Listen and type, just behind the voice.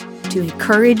to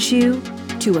encourage you,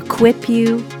 to equip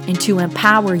you, and to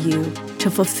empower you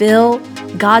to fulfill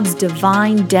God's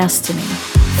divine destiny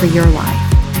for your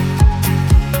life.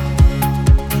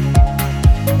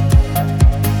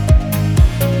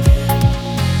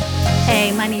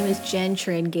 Hey, my name is Jen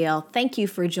Tringale. Thank you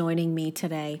for joining me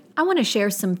today. I want to share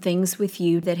some things with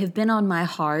you that have been on my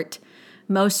heart.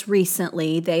 Most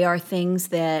recently, they are things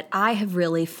that I have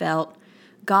really felt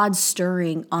God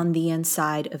stirring on the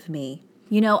inside of me.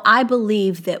 You know, I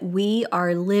believe that we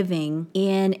are living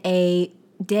in a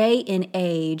day and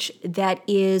age that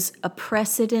is a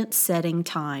precedent-setting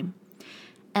time.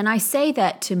 And I say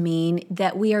that to mean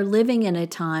that we are living in a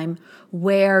time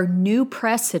where new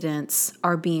precedents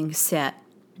are being set.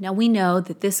 Now, we know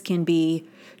that this can be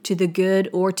to the good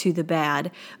or to the bad,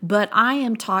 but I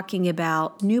am talking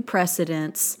about new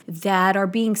precedents that are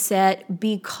being set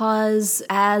because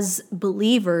as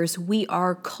believers, we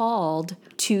are called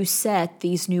to set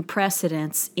these new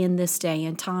precedents in this day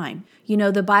and time. You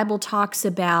know, the Bible talks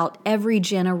about every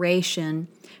generation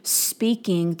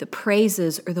speaking the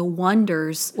praises or the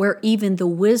wonders or even the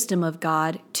wisdom of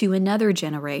God to another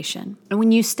generation. And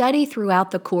when you study throughout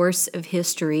the course of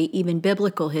history, even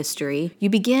biblical history,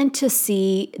 you begin to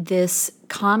see this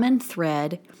common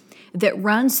thread that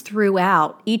runs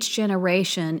throughout each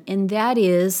generation, and that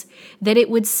is that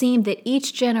it would seem that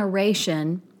each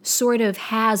generation sort of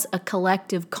has a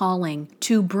collective calling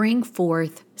to bring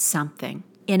forth something.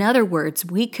 In other words,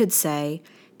 we could say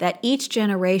that each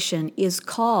generation is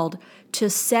called to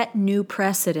set new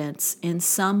precedents in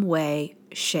some way,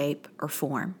 shape, or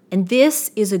form. And this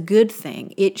is a good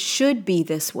thing. It should be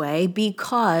this way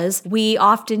because we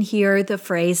often hear the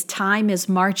phrase, time is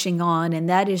marching on, and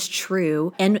that is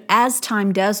true. And as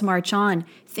time does march on,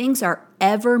 things are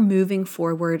ever moving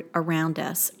forward around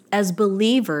us. As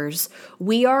believers,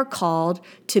 we are called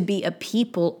to be a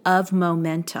people of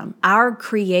momentum. Our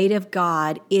creative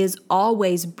God is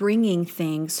always bringing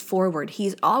things forward.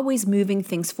 He's always moving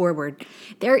things forward.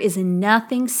 There is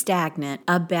nothing stagnant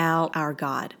about our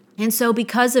God. And so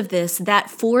because of this, that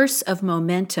force of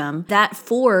momentum, that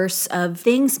force of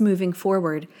things moving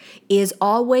forward is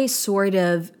always sort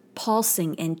of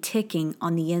pulsing and ticking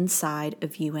on the inside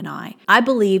of you and I. I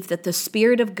believe that the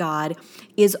Spirit of God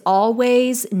is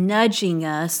always nudging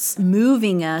us,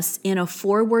 moving us in a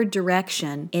forward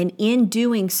direction, and in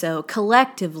doing so,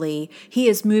 collectively, He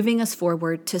is moving us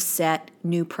forward to set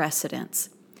new precedents.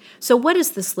 So what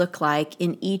does this look like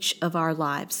in each of our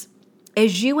lives?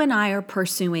 As you and I are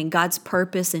pursuing God's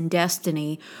purpose and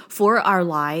destiny for our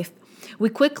life, we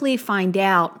quickly find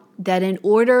out that in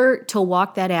order to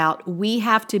walk that out, we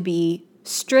have to be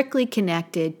strictly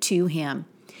connected to Him.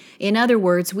 In other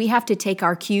words, we have to take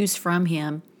our cues from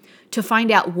Him to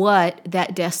find out what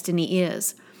that destiny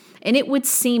is. And it would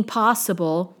seem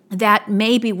possible that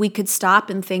maybe we could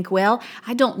stop and think, well,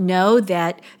 I don't know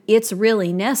that it's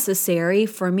really necessary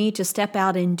for me to step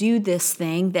out and do this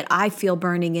thing that I feel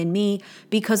burning in me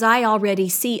because I already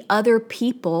see other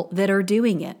people that are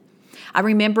doing it. I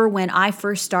remember when I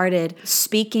first started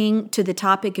speaking to the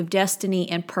topic of destiny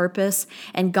and purpose,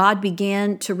 and God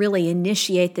began to really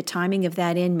initiate the timing of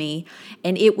that in me.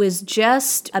 And it was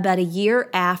just about a year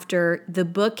after the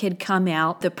book had come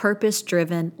out, The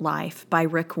Purpose-Driven Life by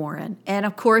Rick Warren. And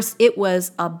of course, it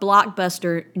was a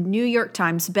blockbuster New York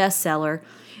Times bestseller.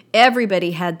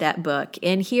 Everybody had that book.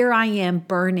 And here I am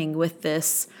burning with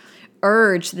this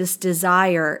urge, this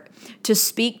desire to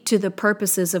speak to the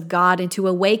purposes of God and to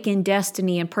awaken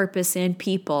destiny and purpose in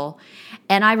people.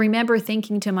 And I remember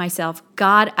thinking to myself,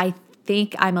 God, I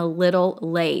think I'm a little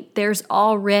late. There's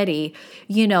already,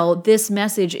 this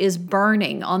message is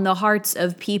burning on the hearts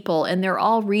of people, and they're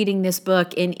all reading this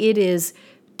book, and it is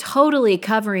totally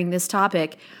covering this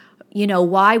topic.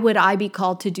 Why would I be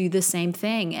called to do the same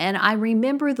thing? And I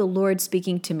remember the Lord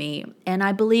speaking to me, and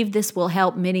I believe this will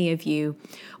help many of you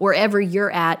wherever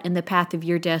you're at in the path of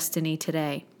your destiny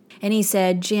today. And He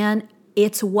said, Jen,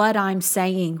 it's what I'm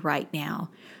saying right now.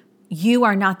 You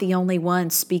are not the only one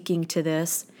speaking to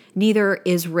this. Neither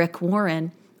is Rick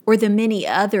Warren or the many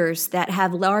others that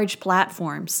have large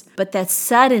platforms, but that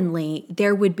suddenly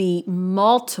there would be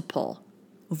multiple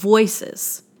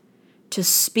voices to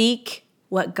speak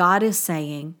what God is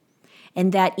saying,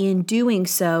 and that in doing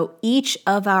so, each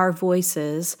of our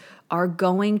voices are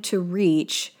going to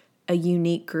reach a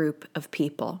unique group of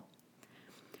people.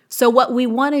 So what we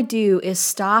want to do is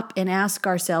stop and ask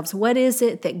ourselves, what is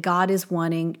it that God is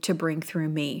wanting to bring through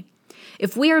me?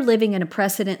 If we are living in a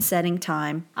precedent-setting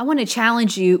time, I want to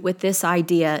challenge you with this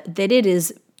idea that it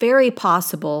is very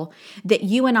possible that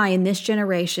you and I in this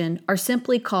generation are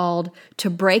simply called to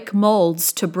break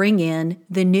molds to bring in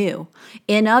the new.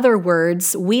 In other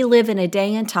words, we live in a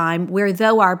day and time where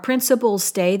though our principles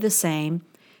stay the same,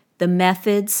 the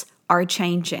methods are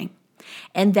changing.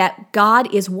 And that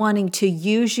God is wanting to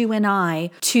use you and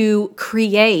I to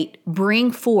create,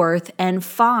 bring forth, and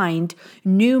find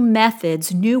new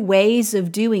methods, new ways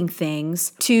of doing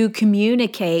things to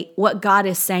communicate what God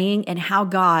is saying and how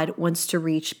God wants to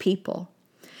reach people.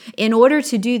 In order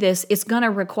to do this, it's going to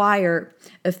require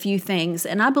a few things.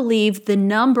 And I believe the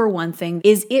number one thing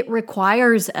is it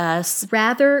requires us,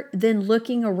 rather than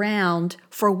looking around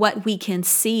for what we can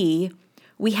see,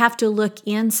 we have to look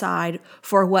inside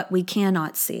for what we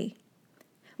cannot see.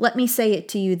 Let me say it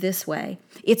to you this way.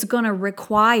 It's going to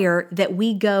require that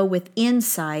we go with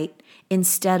insight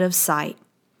instead of sight.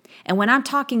 And when I'm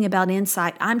talking about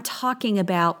insight, I'm talking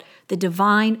about the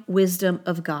divine wisdom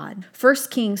of God. 1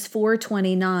 Kings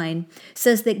 4:29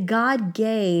 says that God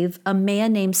gave a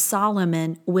man named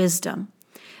Solomon wisdom.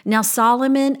 Now,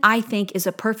 Solomon, I think, is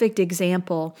a perfect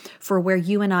example for where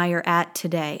you and I are at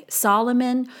today.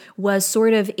 Solomon was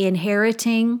sort of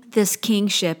inheriting this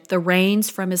kingship, the reins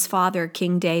from his father,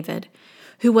 King David,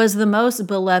 who was the most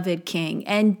beloved king.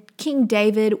 And King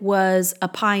David was a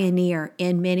pioneer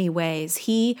in many ways.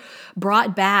 He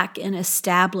brought back and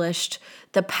established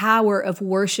the power of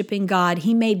worshiping God.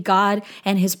 He made God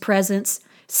and his presence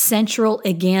central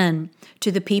again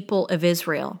to the people of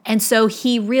Israel. And so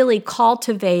he really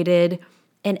cultivated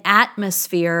an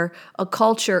atmosphere, a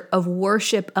culture of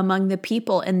worship among the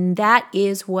people, and that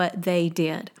is what they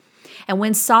did. And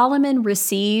when Solomon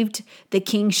received the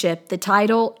kingship, the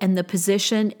title and the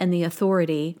position and the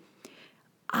authority,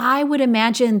 I would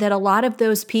imagine that a lot of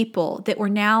those people that were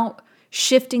now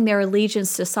shifting their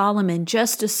allegiance to Solomon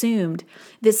just assumed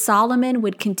that Solomon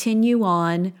would continue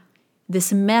on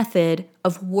this method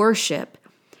of worship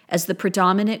as the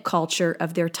predominant culture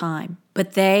of their time.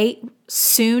 But they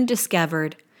soon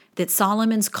discovered that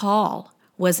Solomon's call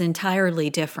was entirely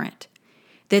different.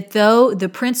 That though the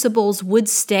principles would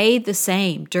stay the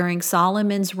same during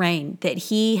Solomon's reign that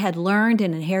he had learned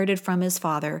and inherited from his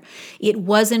father, it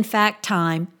was in fact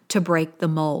time to break the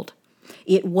mold.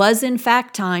 It was in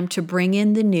fact time to bring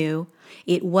in the new.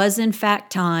 It was in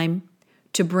fact time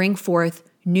to bring forth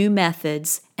new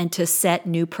methods and to set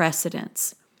new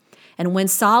precedents. And when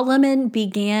Solomon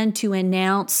began to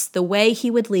announce the way he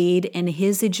would lead and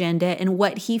his agenda and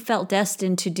what he felt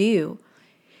destined to do,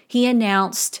 he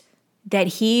announced that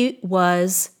he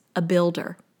was a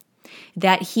builder,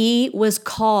 that he was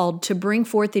called to bring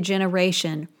forth a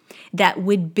generation that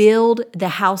would build the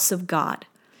house of God,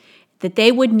 that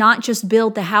they would not just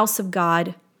build the house of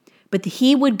God, but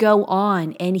he would go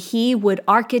on and he would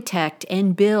architect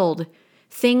and build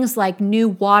things like new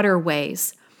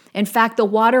waterways. In fact, the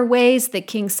waterways that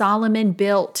King Solomon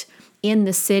built in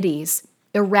the cities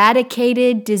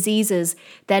eradicated diseases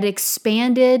that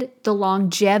expanded the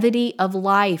longevity of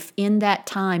life in that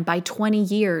time by 20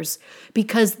 years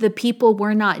because the people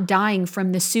were not dying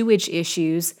from the sewage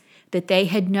issues that they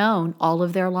had known all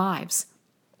of their lives.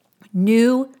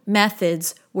 New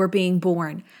methods were being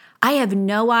born. I have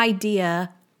no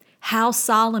idea how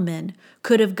Solomon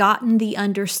could have gotten the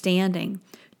understanding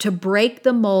to break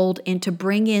the mold and to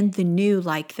bring in the new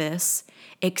like this,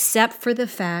 except for the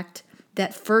fact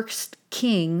that 1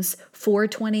 Kings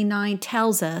 4:29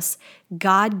 tells us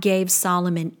God gave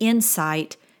Solomon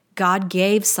insight, God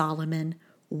gave Solomon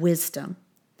wisdom.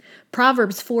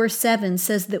 Proverbs 4:7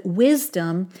 says that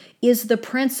wisdom is the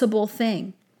principal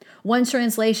thing. One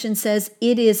translation says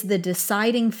it is the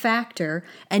deciding factor.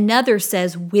 Another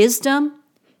says wisdom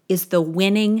is the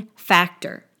winning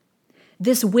factor.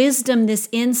 This wisdom, this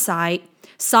insight,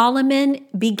 Solomon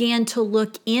began to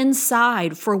look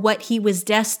inside for what he was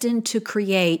destined to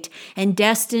create and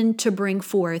destined to bring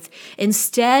forth.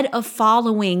 Instead of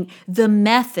following the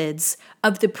methods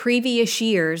of the previous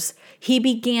years, he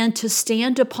began to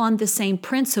stand upon the same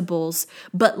principles,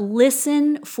 but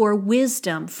listen for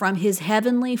wisdom from his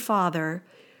heavenly Father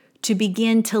to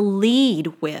begin to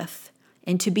lead with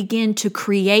and to begin to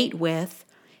create with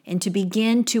and to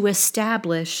begin to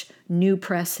establish new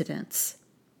precedents.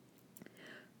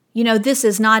 You know, this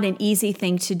is not an easy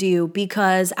thing to do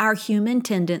because our human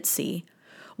tendency,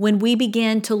 when we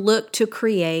begin to look to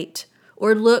create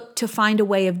or look to find a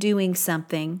way of doing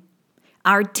something,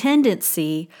 our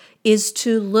tendency is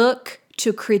to look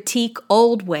to critique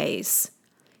old ways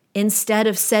instead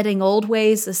of setting old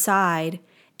ways aside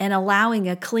and allowing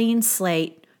a clean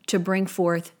slate to bring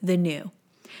forth the new.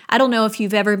 I don't know if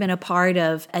you've ever been a part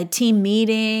of a team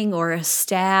meeting or a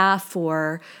staff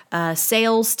or a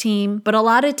sales team, but a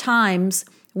lot of times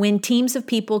when teams of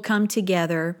people come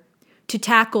together to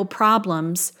tackle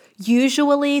problems,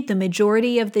 usually the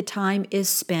majority of the time is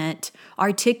spent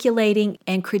articulating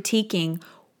and critiquing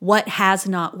what has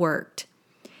not worked.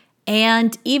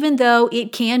 And even though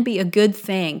it can be a good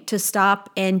thing to stop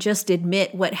and just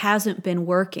admit what hasn't been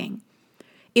working,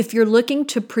 if you're looking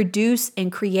to produce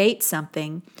and create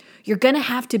something, you're going to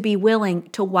have to be willing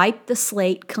to wipe the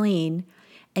slate clean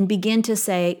and begin to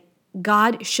say,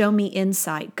 God, show me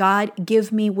insight. God,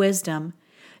 give me wisdom,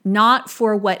 not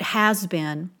for what has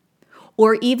been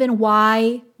or even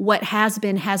why what has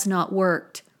been has not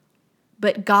worked,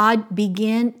 but God,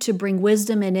 begin to bring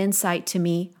wisdom and insight to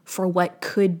me for what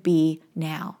could be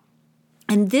now.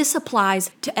 And this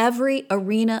applies to every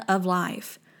arena of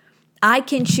life. I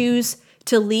can choose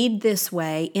to lead this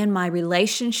way in my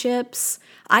relationships.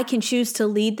 I can choose to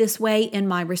lead this way in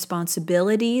my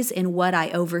responsibilities, in what I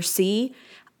oversee.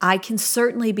 I can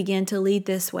certainly begin to lead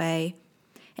this way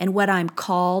in what I'm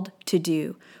called to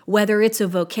do, whether it's a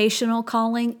vocational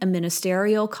calling, a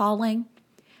ministerial calling.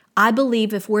 I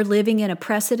believe if we're living in a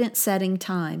precedent-setting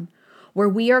time where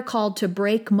we are called to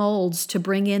break molds to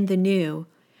bring in the new,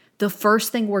 the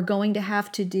first thing we're going to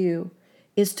have to do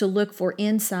is to look for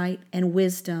insight and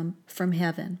wisdom from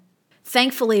heaven.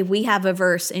 Thankfully, we have a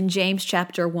verse in James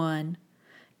chapter 1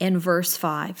 in verse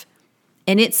 5.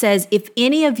 And it says, if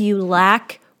any of you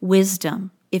lack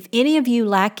wisdom, if any of you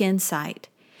lack insight,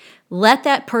 let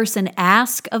that person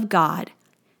ask of God,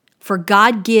 for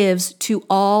God gives to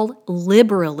all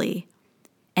liberally,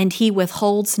 and he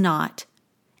withholds not,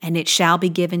 and it shall be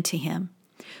given to him.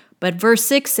 But verse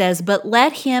 6 says, but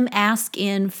let him ask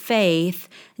in faith,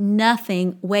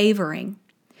 nothing wavering.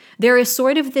 There is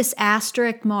sort of this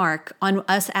asterisk mark on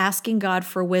us asking God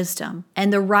for wisdom.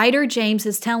 And the writer James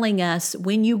is telling us,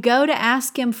 when you go to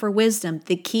ask him for wisdom,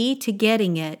 the key to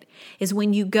getting it is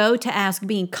when you go to ask,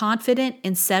 being confident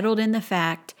and settled in the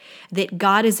fact that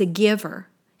God is a giver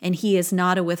and he is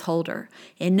not a withholder.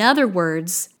 In other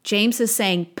words, James is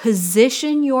saying,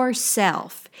 position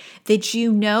yourself that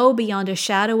you know beyond a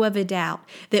shadow of a doubt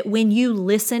that when you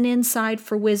listen inside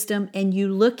for wisdom and you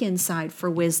look inside for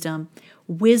wisdom,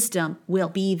 wisdom will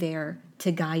be there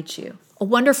to guide you. A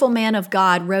wonderful man of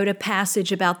God wrote a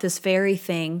passage about this very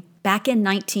thing back in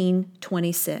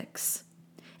 1926.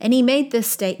 And he made this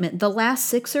statement, the last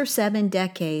 6 or 7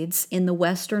 decades in the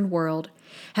Western world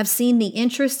have seen the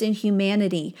interest in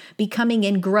humanity becoming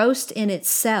engrossed in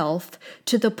itself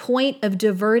to the point of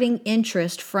diverting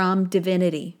interest from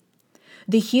divinity.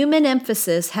 The human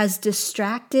emphasis has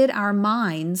distracted our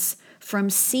minds from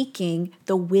seeking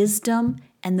the wisdom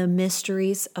and the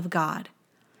mysteries of God.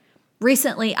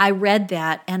 Recently, I read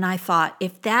that and I thought,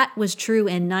 if that was true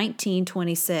in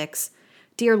 1926,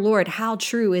 dear Lord, how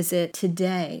true is it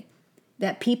today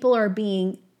that people are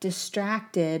being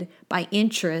distracted by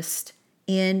interest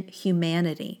in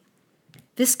humanity?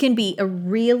 This can be a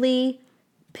really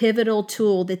pivotal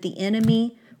tool that the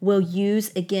enemy will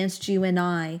use against you and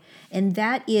I, and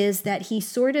that is that he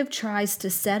sort of tries to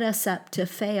set us up to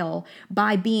fail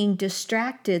by being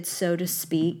distracted, so to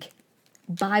speak,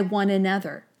 by one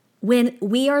another. When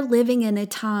we are living in a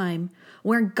time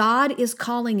where God is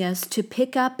calling us to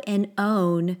pick up and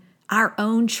own our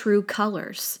own true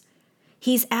colors,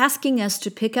 he's asking us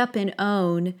to pick up and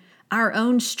own our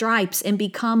own stripes and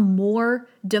become more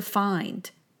defined.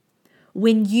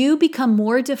 When you become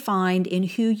more defined in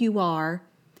who you are,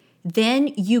 then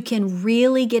you can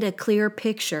really get a clear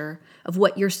picture of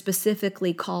what you're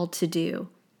specifically called to do.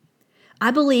 I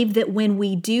believe that when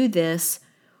we do this,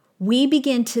 we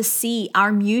begin to see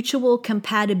our mutual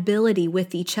compatibility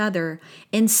with each other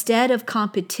instead of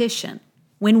competition.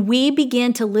 When we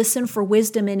begin to listen for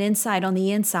wisdom and insight on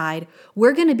the inside,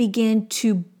 we're going to begin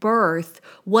to birth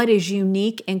what is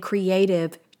unique and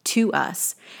creative to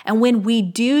us. And when we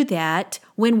do that,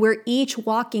 when we're each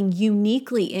walking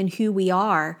uniquely in who we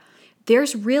are,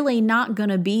 there's really not going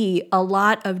to be a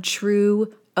lot of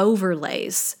true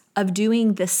overlays of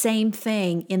doing the same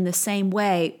thing in the same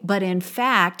way. But in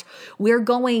fact, we're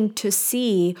going to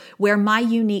see where my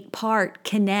unique part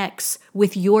connects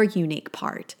with your unique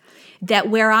part. That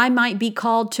where I might be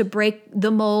called to break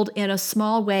the mold in a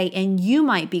small way and you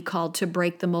might be called to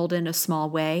break the mold in a small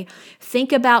way,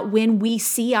 think about when we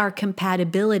see our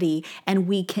compatibility and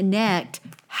we connect,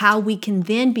 how we can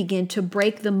then begin to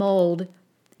break the mold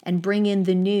and bring in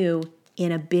the new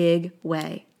in a big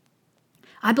way.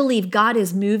 I believe God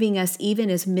is moving us even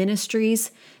as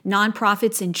ministries,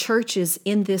 nonprofits, and churches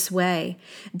in this way,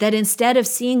 that instead of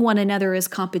seeing one another as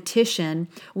competition,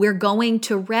 we're going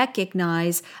to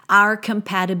recognize our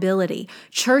compatibility.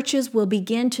 Churches will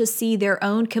begin to see their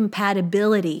own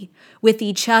compatibility with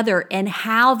each other and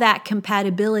how that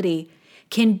compatibility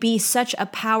can be such a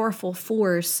powerful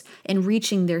force in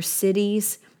reaching their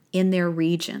cities, in their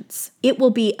regions. It will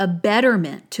be a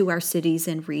betterment to our cities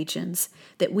and regions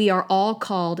that we are all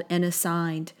called and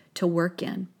assigned to work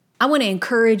in. I want to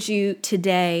encourage you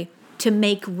today to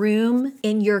make room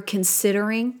in your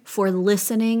considering for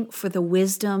listening for the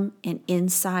wisdom and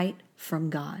insight from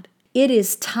God. It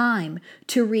is time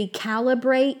to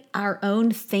recalibrate our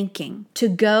own thinking, to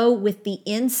go with the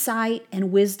insight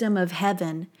and wisdom of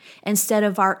heaven instead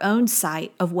of our own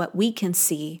sight of what we can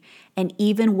see and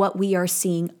even what we are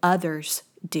seeing others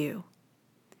do.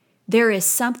 There is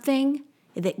something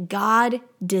that God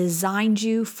designed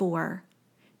you for,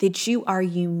 that you are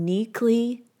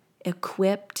uniquely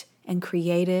equipped and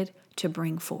created to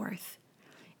bring forth.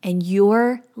 And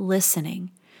your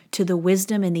listening to the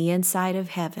wisdom and the insight of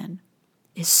heaven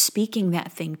is speaking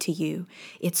that thing to you.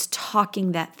 It's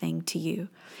talking that thing to you.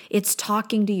 It's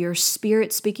talking to your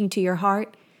spirit, speaking to your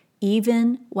heart,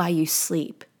 even while you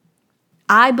sleep.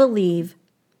 I believe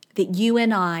that you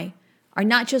and I are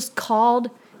not just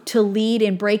called to lead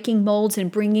in breaking molds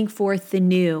and bringing forth the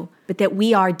new, but that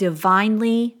we are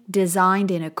divinely designed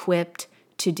and equipped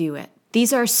to do it.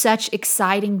 These are such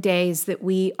exciting days that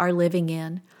we are living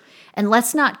in. And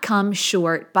let's not come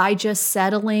short by just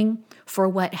settling for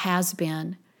what has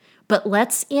been, but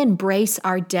let's embrace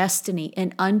our destiny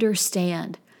and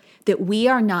understand that we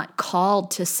are not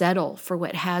called to settle for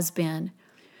what has been,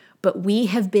 but we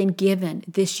have been given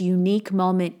this unique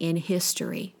moment in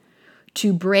history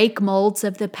to break molds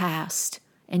of the past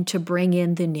and to bring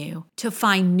in the new, to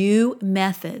find new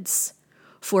methods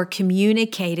for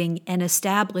communicating and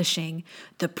establishing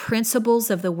the principles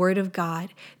of the Word of God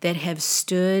that have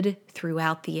stood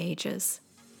throughout the ages.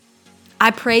 I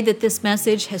pray that this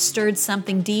message has stirred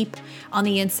something deep on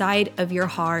the inside of your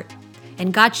heart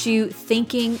and got you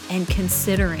thinking and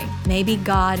considering, maybe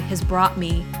God has brought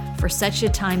me for such a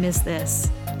time as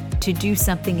this to do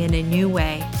something in a new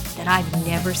way that I've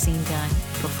never seen done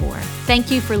before. Thank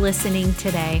you for listening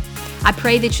today. I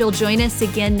pray that you'll join us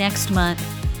again next month.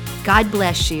 God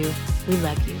bless you. We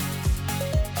love you.